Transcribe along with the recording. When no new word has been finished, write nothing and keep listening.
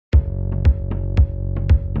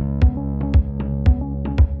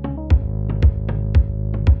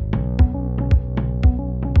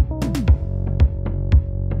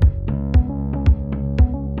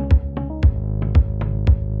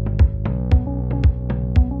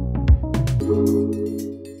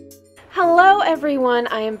everyone,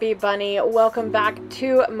 I am Bee Bunny. Welcome back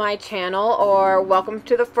to my channel, or welcome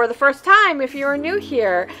to for the first time if you are new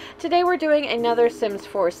here. Today we're doing another Sims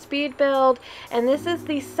 4 speed build, and this is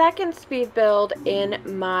the second speed build in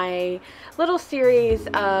my little series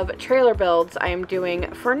of trailer builds I am doing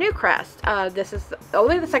for Newcrest. This is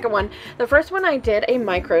only the second one. The first one I did a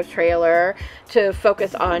micro trailer to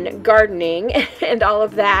focus on gardening and all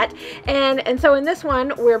of that, and so in this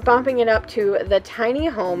one we're bumping it up to the tiny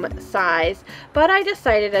home size, but I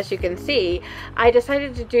decided, as you can see, I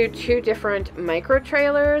decided to do two different micro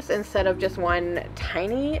trailers instead of just one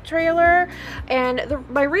tiny trailer. And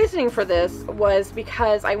my reasoning for this was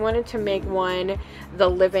because I wanted to make one the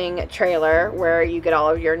living trailer where you get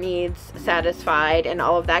all of your needs satisfied and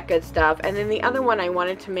all of that good stuff, and then the other one I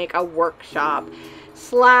wanted to make a workshop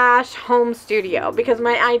slash home studio, because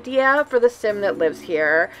my idea for the sim that lives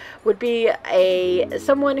here would be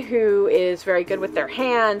someone who is very good with their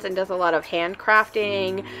hands and does a lot of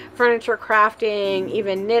handcrafting, furniture crafting,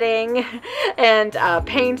 even knitting and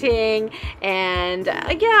painting, and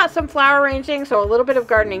yeah, some flower arranging, so a little bit of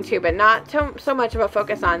gardening too, but not so much of a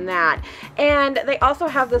focus on that. And they also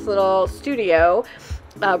have this little studio,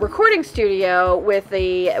 recording studio with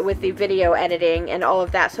the video editing and all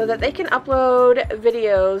of that, so that they can upload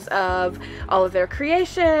videos of all of their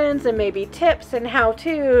creations and maybe tips and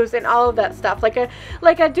how-tos and all of that stuff, like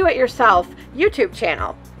a do-it-yourself YouTube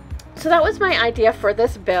channel. So that was my idea for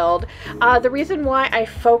this build. The reason why I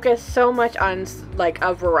focus so much on like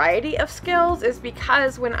a variety of skills is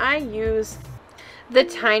because when I use the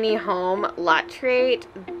tiny home lot trait,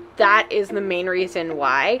 that is the main reason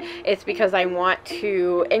why. It's because I want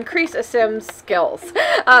to increase a sim's skills,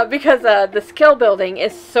 because the skill building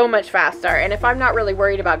is so much faster, and if I'm not really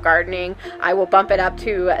worried about gardening, I will bump it up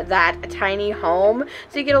to that tiny home,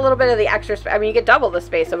 so you get a little bit of the extra I mean, you get double the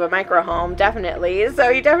space of a micro home, definitely, so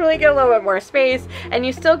you definitely get a little bit more space, and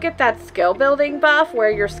you still get that skill building buff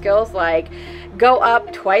where your skills like go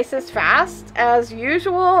up twice as fast as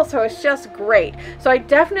usual, so it's just great. So I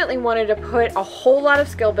definitely wanted to put a whole lot of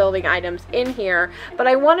skill building items in here, but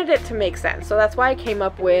I wanted it to make sense, so that's why I came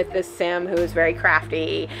up with this sim who is very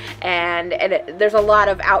crafty, and there's a lot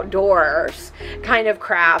of outdoors kind of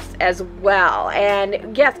crafts as well.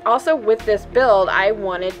 And yes, also with this build I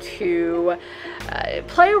wanted to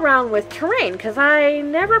play around with terrain, because I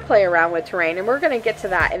never play around with terrain, and we're going to get to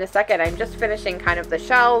that in a second. I'm just finishing kind of the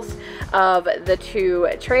shells of the two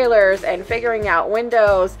trailers and figuring out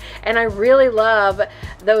windows, and I really love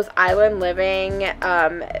those island living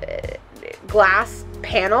glass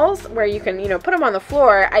panels where you can, put them on the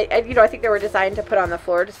floor. I think they were designed to put on the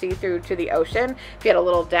floor to see through to the ocean if you had a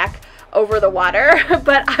little deck over the water,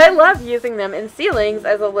 but I love using them in ceilings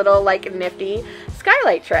as a little like nifty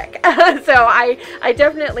skylight trick. So I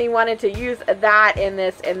definitely wanted to use that in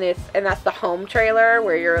this, and that's the home trailer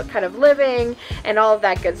where you're kind of living and all of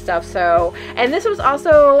that good stuff. So, and this was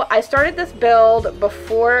also, I started this build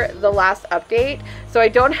before the last update, so I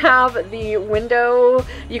don't have the window,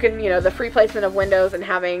 you can, the free placement of windows and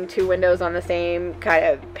having two windows on the same kind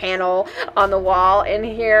of panel on the wall in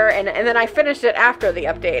here, and then I finished it after the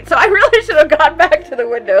update, so I really should have gone back to the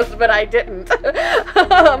windows, but I didn't.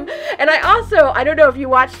 And I don't know if you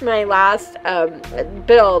watched my last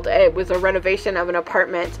build. It was a renovation of an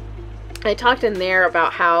apartment. I talked in there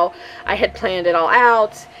about how I had planned it all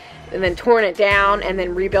out and then torn it down and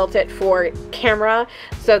then rebuilt it for camera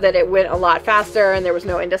so that it went a lot faster and there was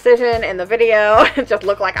no indecision in the video. It just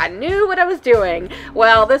looked like I knew what I was doing.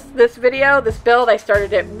 Well, this build, I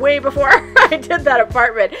started it way before I did that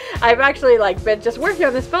apartment. I've actually been just working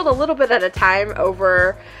on this build a little bit at a time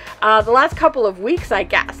over the last couple of weeks, I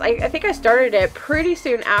guess. I think I started it pretty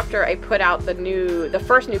soon after I put out the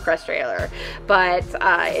first Newcrest trailer, but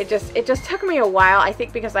it just took me a while, I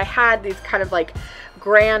think, because I had these kind of like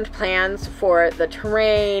grand plans for the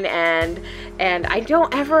terrain, and I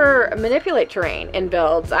don't ever manipulate terrain in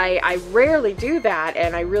builds. I rarely do that,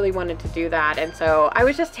 and I really wanted to do that, and so I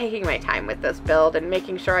was just taking my time with this build and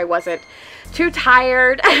making sure I wasn't too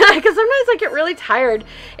tired, because sometimes I get really tired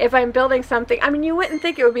if I'm building something. I mean, you wouldn't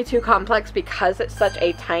think it would be too complex because it's such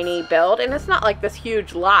a tiny build, and it's not like this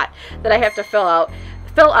huge lot that I have to fill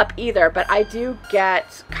up either, but I do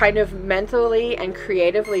get kind of mentally and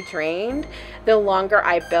creatively drained the longer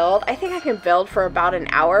I build. I think I can build for about an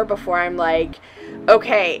hour before I'm like,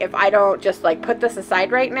 okay, if I don't just like put this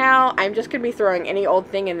aside right now, I'm just gonna be throwing any old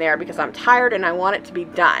thing in there because I'm tired and I want it to be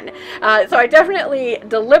done. So I definitely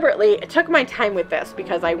deliberately took my time with this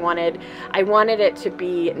because I wanted it to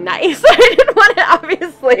be nice.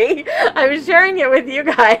 obviously I'm sharing it with you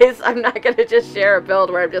guys. I'm not going to just share a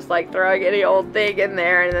build where I'm just like throwing any old thing in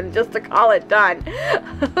there and then just to call it done.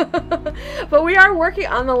 But we are working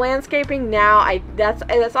on the landscaping now.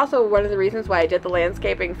 That's also one of the reasons why I did the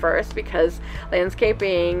landscaping first, because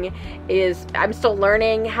landscaping is, I'm still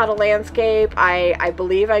learning how to landscape. I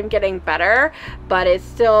believe I'm getting better, but it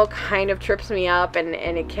still kind of trips me up, and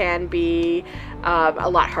it can be a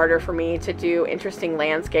lot harder for me to do interesting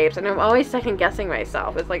landscapes, and I'm always second guessing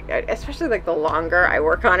myself. It's like, especially like the longer I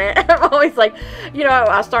work on it, I'm always like, you know,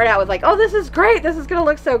 I'll start out with like, oh, this is great, this is gonna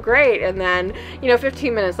look so great, and then, you know,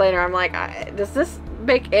 15 minutes later I'm like, does this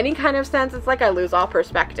make any kind of sense? It's like I lose all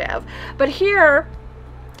perspective. But here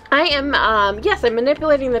I am, yes, I'm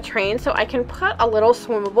manipulating the train so I can put a little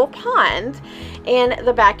swimmable pond in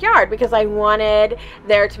the backyard, because I wanted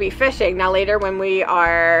there to be fishing. Now later, when we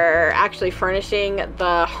are actually furnishing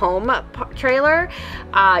the home trailer,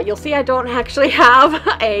 you'll see I don't actually have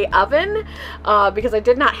a oven because I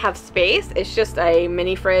did not have space. It's just a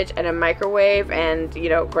mini fridge and a microwave and, you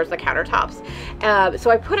know, of course the countertops. So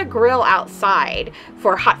I put a grill outside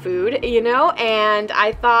for hot food, you know, and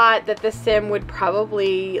I thought that this sim would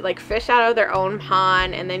probably like fish out of their own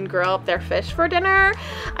pond and then grill up their fish for dinner.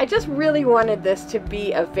 I just really wanted this to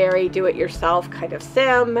be a very do-it-yourself kind of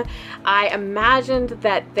sim. I imagined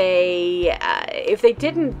that they, if they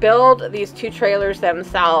didn't build these two trailers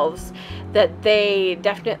themselves, that they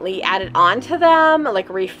definitely added on to them, like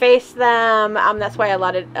refaced them. That's why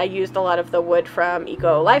I used a lot of the wood from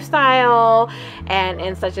Eco Lifestyle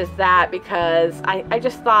and such as that, because I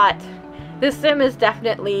just thought this sim is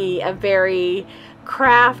definitely a very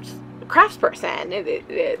craftsperson.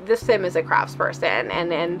 This sim is a craftsperson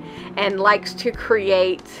and likes to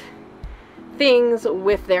create things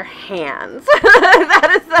with their hands.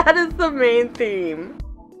 that is the main theme.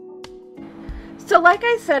 So like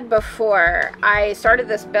I said before, I started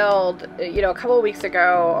this build, you know, a couple of weeks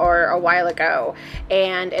ago or a while ago,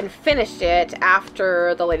 and finished it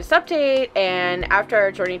after the latest update and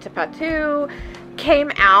after Journey to Batuu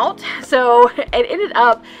came out. So it ended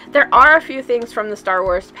up, there are a few things from the Star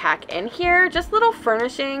Wars pack in here, just little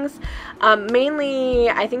furnishings. Mainly,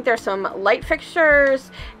 I think there's some light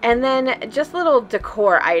fixtures and then just little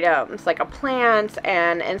decor items like a plant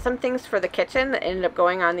and some things for the kitchen that ended up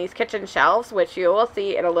going on these kitchen shelves, which you will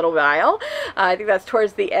see in a little while. I think that's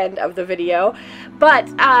towards the end of the video. But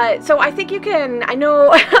so I think you can, I know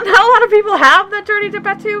not a lot of people have the Journey to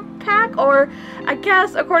Batuu pack, or I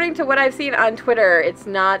guess according to what I've seen on Twitter, it's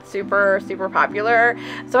not super popular.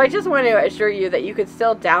 So I just want to assure you that you could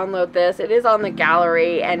still download this. It is on the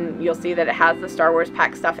gallery, and you'll see that it has the Star Wars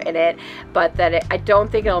pack stuff in it, but that I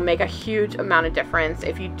don't think it'll make a huge amount of difference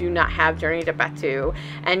if you do not have Journey to Batuu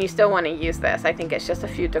and you still want to use this. I think it's just a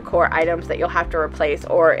few decor items that you'll have to replace,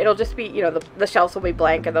 or it'll just be, you know, the shelves will be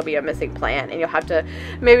blank and there'll be a missing plant and you'll have to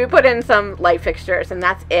maybe put in some light fixtures, and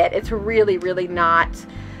that's it. It's really not,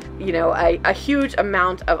 you know, a huge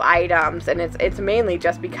amount of items, and it's mainly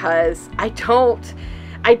just because I don't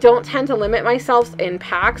tend to limit myself in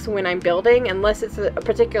packs when I'm building unless it's a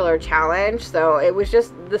particular challenge. So it was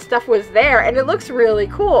just, the stuff was there and it looks really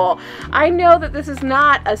cool. I know that this is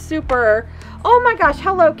not a super, oh my gosh,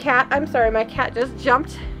 hello cat. I'm sorry, my cat just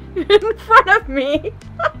jumped in front of me.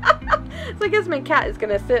 So I guess my cat is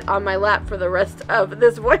gonna sit on my lap for the rest of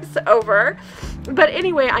this voiceover. But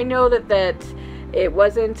anyway, I know that it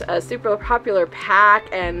wasn't a super popular pack,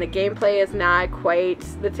 and the gameplay is not quite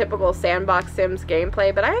the typical sandbox Sims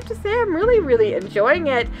gameplay, but I have to say I'm really enjoying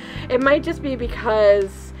it. It might just be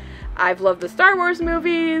because I've loved the Star Wars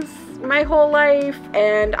movies my whole life,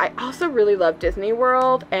 and I also really love Disney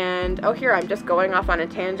World, and oh, here I'm just going off on a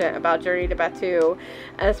tangent about Journey to Batuu,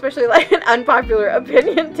 and especially like an unpopular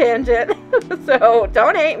opinion tangent. So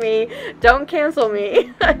don't hate me, don't cancel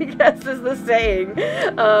me, I guess is the saying.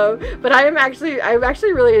 But I'm actually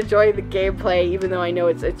really enjoying the gameplay, even though I know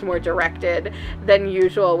it's more directed than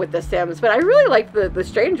usual with The Sims. But I really like the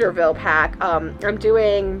Strangerville pack. I'm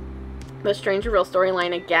doing the Strangerville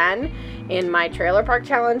storyline again in my Trailer Park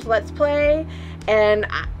Challenge Let's Play, and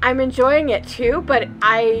I'm enjoying it too. But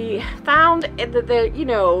I found that you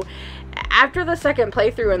know, after the second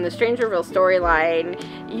playthrough in the Strangerville storyline,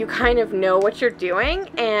 you kind of know what you're doing,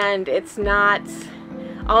 and it's not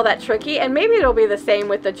all that tricky. And maybe it'll be the same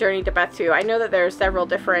with the Journey to Batuu. I know that there are several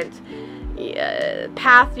different,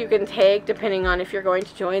 path you can take depending on if you're going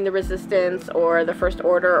to join the resistance or the First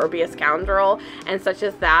Order or be a scoundrel and such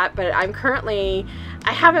as that. But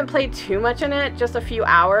I haven't played too much in it, just a few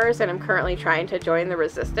hours, and I'm currently trying to join the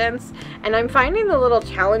resistance, and I'm finding the little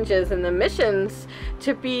challenges and the missions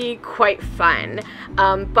to be quite fun,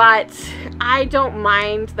 but I don't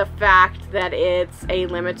mind the fact that it's a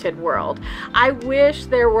limited world. I wish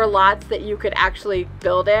there were lots that you could actually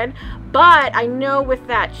build in, but I know with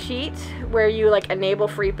that cheat where you like enable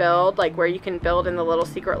free build, like where you can build in the little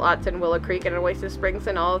secret lots in Willow Creek and Oasis Springs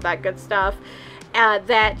and all of that good stuff,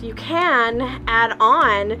 that you can add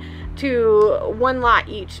on to one lot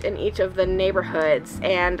each in each of the neighborhoods,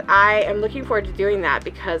 and I am looking forward to doing that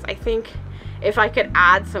because I think if I could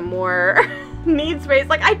add some more need space,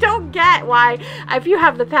 like I don't get why, if you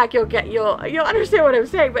have the pack you'll understand what I'm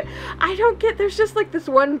saying, but I don't get, there's just like this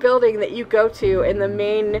one building that you go to in the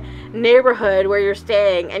main neighborhood where you're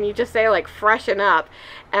staying and you just say like freshen up.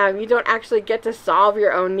 You don't actually get to solve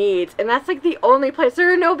your own needs, and that's like the only place.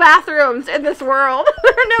 There are no bathrooms in this world.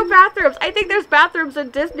 There are no bathrooms. I think there's bathrooms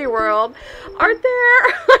in Disney World, aren't there?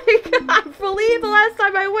 Like, I believe the last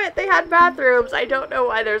time I went they had bathrooms. I don't know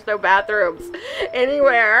why there's no bathrooms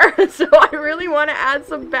anywhere. So I really want to add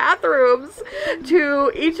some bathrooms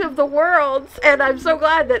to each of the worlds, and I'm so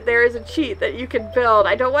glad that there is a cheat that you can build.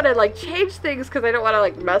 I don't want to like change things because I don't want to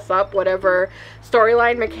like mess up whatever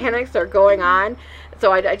storyline mechanics are going on.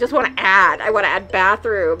 So I just want to add. I want to add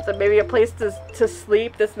bathrooms and maybe a place to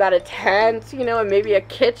sleep that's not a tent, you know, and maybe a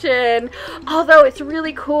kitchen. Although it's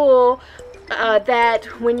really cool that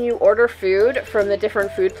when you order food from the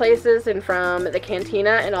different food places and from the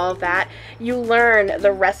cantina and all of that, you learn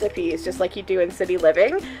the recipes just like you do in City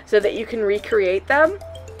Living so that you can recreate them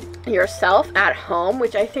yourself at home,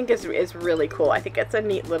 which I think is really cool. I think it's a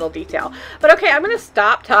neat little detail. But okay, I'm gonna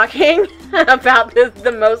stop talking about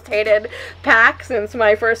the most hated pack since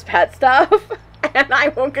my first pet stuff, and I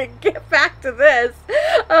will get back to this.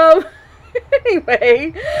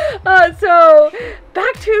 Anyway, so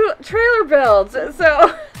back to trailer builds.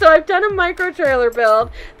 So I've done a micro trailer build.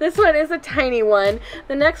 This one is a tiny one.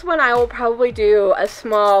 The next one I will probably do a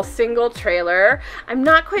small single trailer. I'm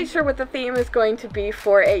not quite sure what the theme is going to be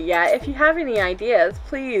for it yet. If you have any ideas,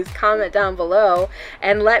 please comment down below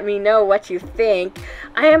and let me know what you think.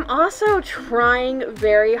 I am also trying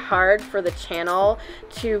very hard for the channel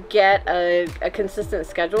to get a consistent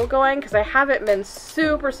schedule going because I haven't been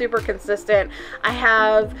super consistent. I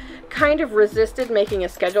have kind of resisted making a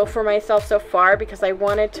schedule for myself so far because I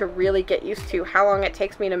wanted to really get used to how long it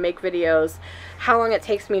takes me to make videos, how long it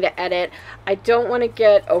takes me to edit. I don't want to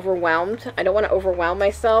get overwhelmed. I don't want to overwhelm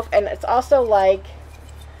myself, and it's also like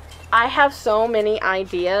I have so many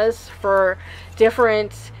ideas for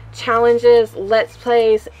different challenges, let's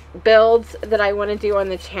plays, builds that I want to do on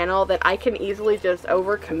the channel that I can easily just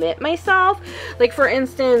overcommit myself. Like for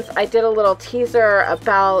instance, I did a little teaser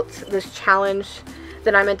about this challenge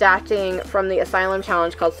that I'm adapting from the Asylum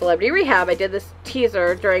challenge called Celebrity Rehab. I did this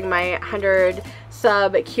teaser during my 100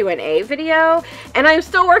 sub Q&A video, and I'm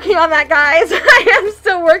still working on that, guys. I am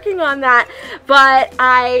still working on that, but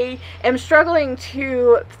I am struggling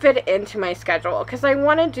to fit it into my schedule because I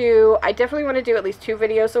definitely want to do at least 2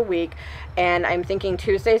 videos a week, and I'm thinking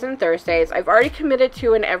Tuesdays and Thursdays. I've already committed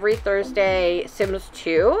to an every Thursday Sims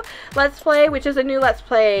 2 Let's Play, which is a new Let's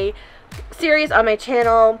Play series on my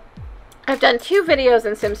channel. I've done 2 videos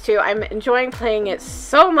in Sims 2. I'm enjoying playing it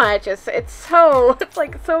so much. It's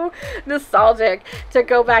like so nostalgic to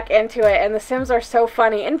go back into it, and the Sims are so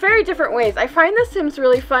funny in very different ways. I find the Sims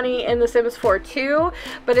really funny in the Sims 4 too,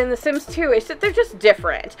 but in the Sims 2 they're just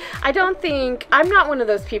different. I'm not one of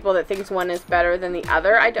those people that thinks one is better than the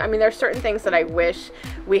other. I mean, there's certain things that I wish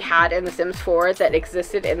we had in the Sims 4 that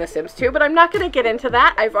existed in the Sims 2, but I'm not going to get into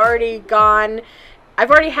that. I've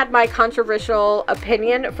already had my controversial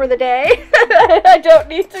opinion for the day. I don't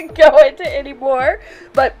need to go into any more,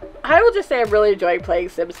 but I will just say I'm really enjoying playing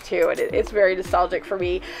Sims 2, and it's very nostalgic for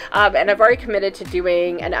me, and I've already committed to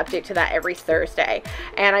doing an update to that every Thursday,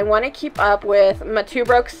 and I want to keep up with my 2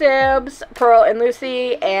 broke Sims, Pearl and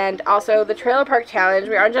Lucy, and also the Trailer Park Challenge.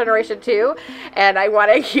 We're on Generation 2, and I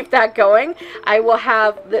want to keep that going. I will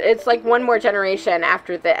have, it's like one more generation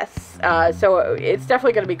after this, so it's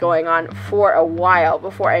definitely going to be going on for a while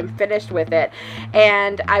before I'm finished with it,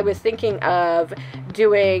 and I was thinking of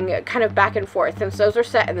doing kind of back and forth since those are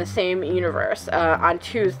set in the same universe on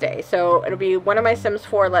Tuesday. So it'll be one of my Sims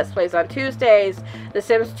 4 Let's Plays on Tuesdays, the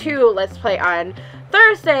Sims 2 Let's Play on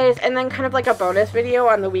Thursdays, and then kind of like a bonus video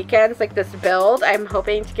on the weekends, like this build I'm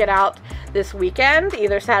hoping to get out this weekend,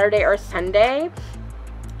 either Saturday or Sunday.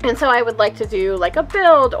 And so I would like to do like a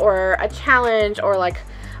build or a challenge or like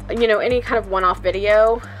you know, any kind of one-off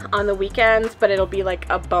video on the weekends, but it'll be like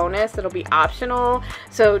a bonus. It'll be optional.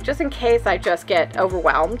 So just in case I just get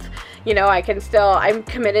overwhelmed, you know, I can still, I'm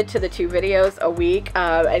committed to the 2 videos a week.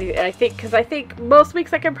 And I think, because I think most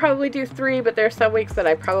weeks I can probably do 3, but there's some weeks that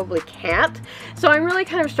I probably can't. So I'm really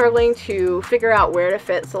kind of struggling to figure out where to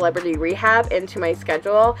fit Celebrity Rehab into my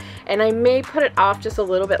schedule. And I may put it off just a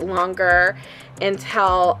little bit longer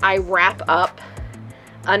until I wrap up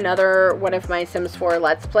another one of my Sims 4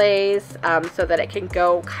 Let's Plays, so that it can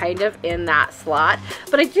go kind of in that slot.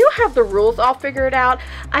 But I do have the rules all figured out.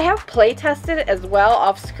 I have play tested it as well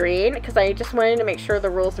off screen because I just wanted to make sure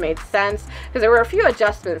the rules made sense, because there were a few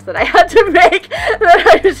adjustments that I had to make that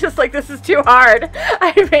I was just like, this is too hard.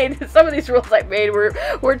 I made some of these rules I made were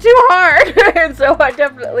too hard and so I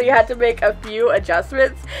definitely had to make a few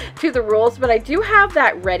adjustments to the rules, but I do have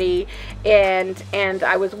that ready, and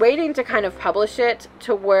I was waiting to kind of publish it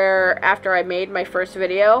to where after I made my first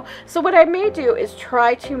video. So what I may do is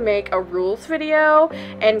try to make a rules video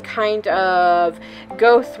and kind of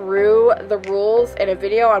go through the rules in a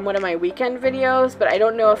video on one of my weekend videos, but I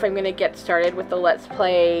don't know if I'm going to get started with the Let's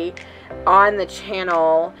Play on the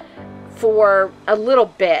channel for a little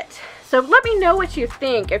bit. So let me know what you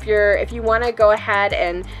think. If you want to go ahead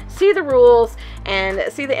and see the rules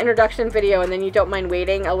and see the introduction video, and then you don't mind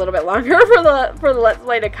waiting a little bit longer for the Let's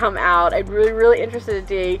Play to come out. I'm really interested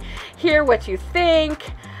to hear what you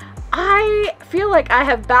think. I feel like I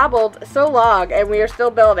have babbled so long and we are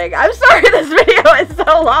still building. I'm sorry this video is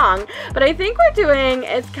so long, but I think we're doing,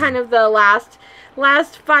 it's kind of the last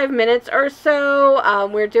 5 minutes or so.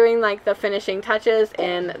 We're doing like the finishing touches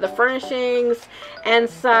and the furnishings and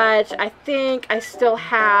such. I think I still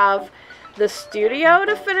have the studio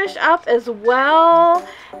to finish up as well,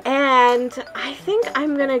 and I think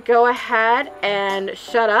I'm gonna go ahead and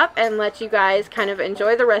shut up and let you guys kind of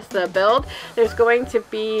enjoy the rest of the build. There's going to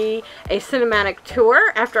be a cinematic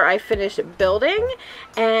tour after I finish building,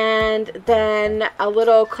 and then a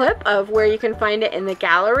little clip of where you can find it in the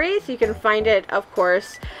gallery. So you can find it, of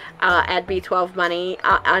course, at B12 Money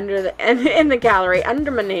in the gallery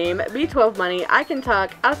under my name, B12 Money. I can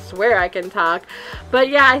talk. I swear I can talk. But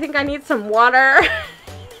yeah, I think I need some water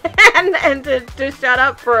and to shut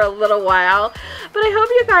up for a little while. But I hope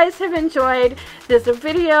you guys have enjoyed this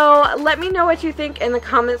video. Let me know what you think in the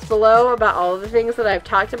comments below about all of the things that I've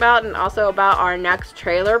talked about, and also about our next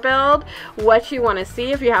trailer build, what you want to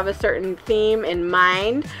see, if you have a certain theme in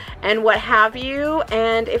mind and what have you.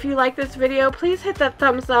 And if you like this video, please hit that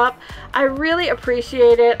thumbs up. I really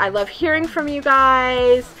appreciate it. I love hearing from you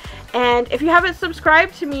guys. And if you haven't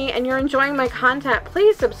subscribed to me and you're enjoying my content,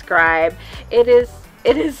 please subscribe. It is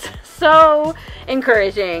so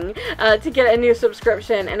encouraging to get a new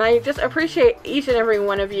subscription, and I just appreciate each and every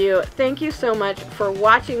one of you. Thank you so much for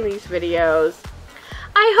watching these videos.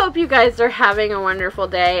 I hope you guys are having a wonderful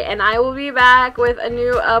day, and I will be back with a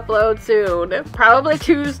new upload soon, probably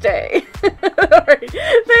Tuesday. Alright,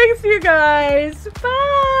 thanks you guys.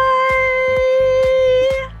 Bye!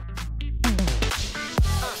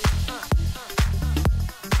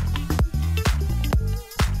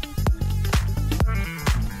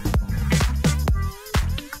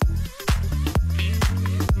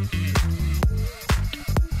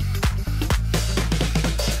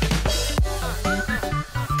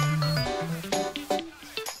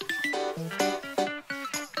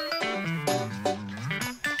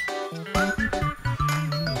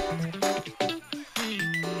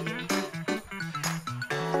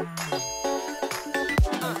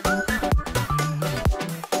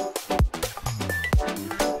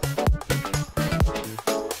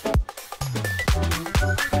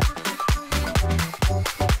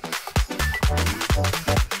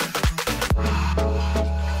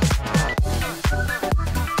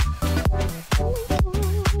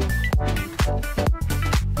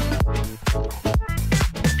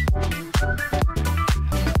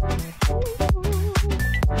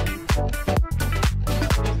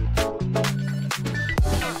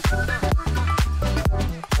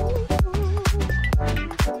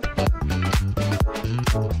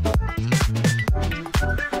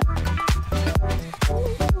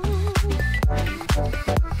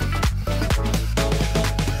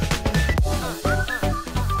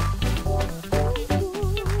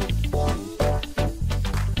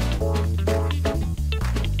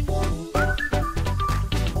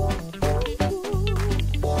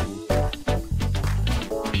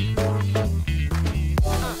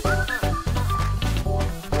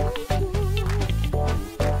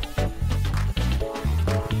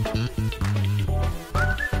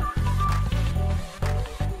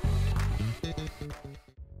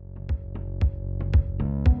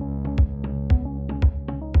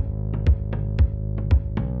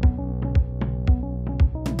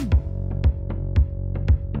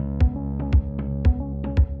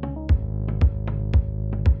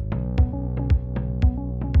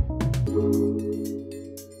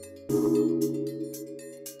 you.